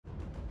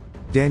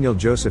Daniel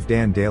Joseph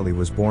Dan Daly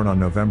was born on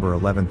November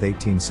 11,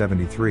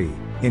 1873,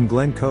 in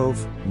Glen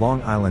Cove,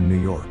 Long Island,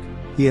 New York.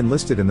 He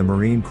enlisted in the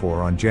Marine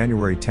Corps on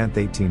January 10,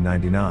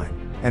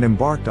 1899, and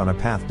embarked on a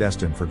path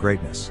destined for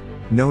greatness.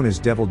 Known as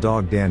Devil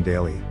Dog Dan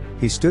Daly,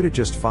 he stood at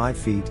just 5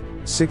 feet,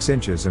 6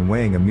 inches and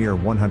weighing a mere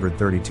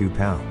 132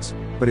 pounds,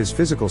 but his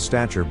physical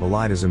stature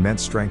belied his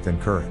immense strength and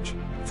courage.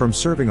 From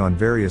serving on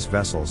various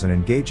vessels and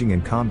engaging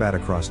in combat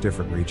across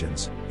different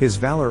regions, his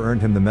valor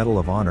earned him the Medal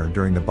of Honor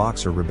during the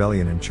Boxer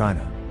Rebellion in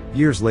China.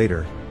 Years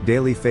later,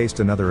 Daly faced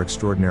another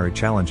extraordinary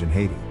challenge in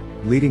Haiti.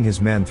 Leading his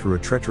men through a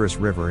treacherous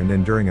river and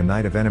enduring a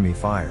night of enemy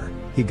fire,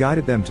 he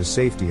guided them to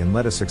safety and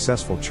led a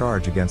successful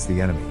charge against the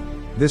enemy.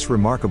 This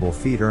remarkable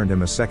feat earned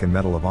him a second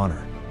Medal of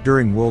Honor.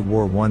 During World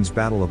War I's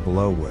Battle of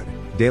Belleau Wood,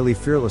 Daly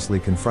fearlessly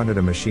confronted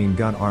a machine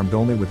gun armed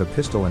only with a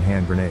pistol and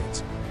hand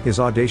grenades. His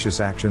audacious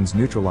actions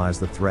neutralized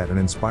the threat and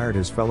inspired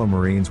his fellow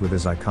Marines with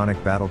his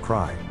iconic battle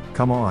cry,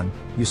 "Come on,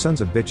 you sons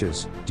of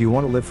bitches, do you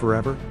want to live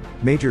forever?"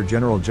 Major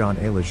General John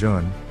A.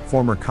 Lejeune,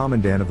 former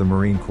Commandant of the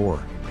Marine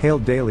Corps,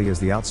 hailed Daly as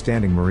the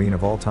outstanding Marine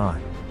of all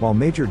time, while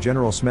Major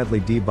General Smedley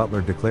D.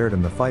 Butler declared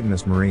him the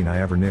fightin'est Marine I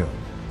ever knew.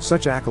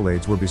 Such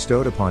accolades were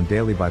bestowed upon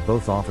Daly by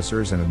both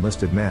officers and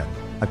enlisted men,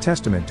 a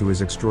testament to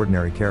his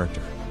extraordinary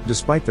character.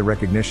 Despite the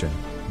recognition,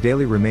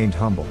 Daly remained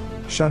humble,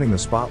 shunning the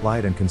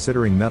spotlight and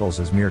considering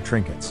medals as mere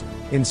trinkets.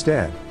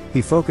 Instead,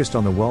 he focused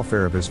on the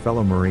welfare of his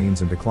fellow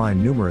Marines and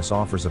declined numerous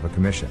offers of a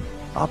commission,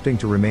 opting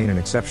to remain an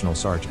exceptional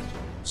sergeant.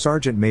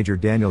 Sergeant Major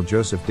Daniel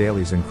Joseph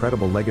Daly's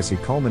incredible legacy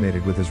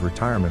culminated with his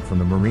retirement from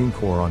the Marine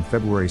Corps on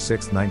February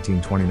 6,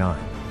 1929.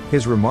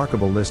 His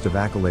remarkable list of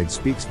accolades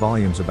speaks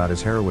volumes about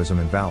his heroism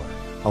and valor.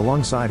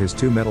 Alongside his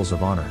 2 Medals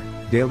of Honor,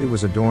 Daly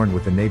was adorned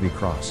with the Navy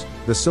Cross,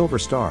 the Silver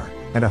Star,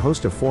 and a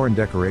host of foreign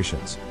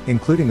decorations,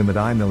 including the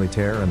Médaille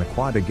Militaire and the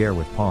Croix de Guerre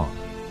with Palm.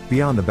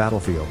 Beyond the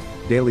battlefield,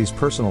 Daly's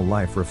personal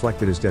life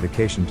reflected his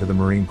dedication to the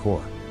Marine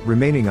Corps.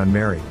 Remaining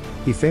unmarried,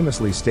 he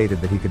famously stated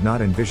that he could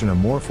not envision a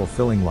more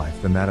fulfilling life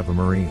than that of a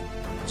Marine.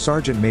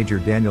 Sergeant Major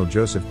Daniel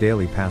Joseph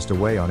Daly passed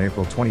away on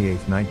April 28,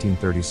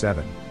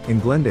 1937, in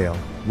Glendale,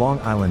 Long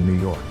Island, New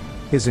York.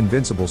 His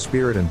invincible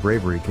spirit and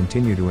bravery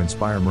continue to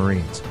inspire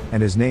Marines,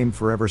 and his name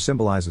forever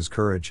symbolizes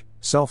courage,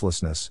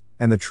 selflessness,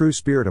 and the true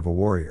spirit of a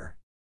warrior.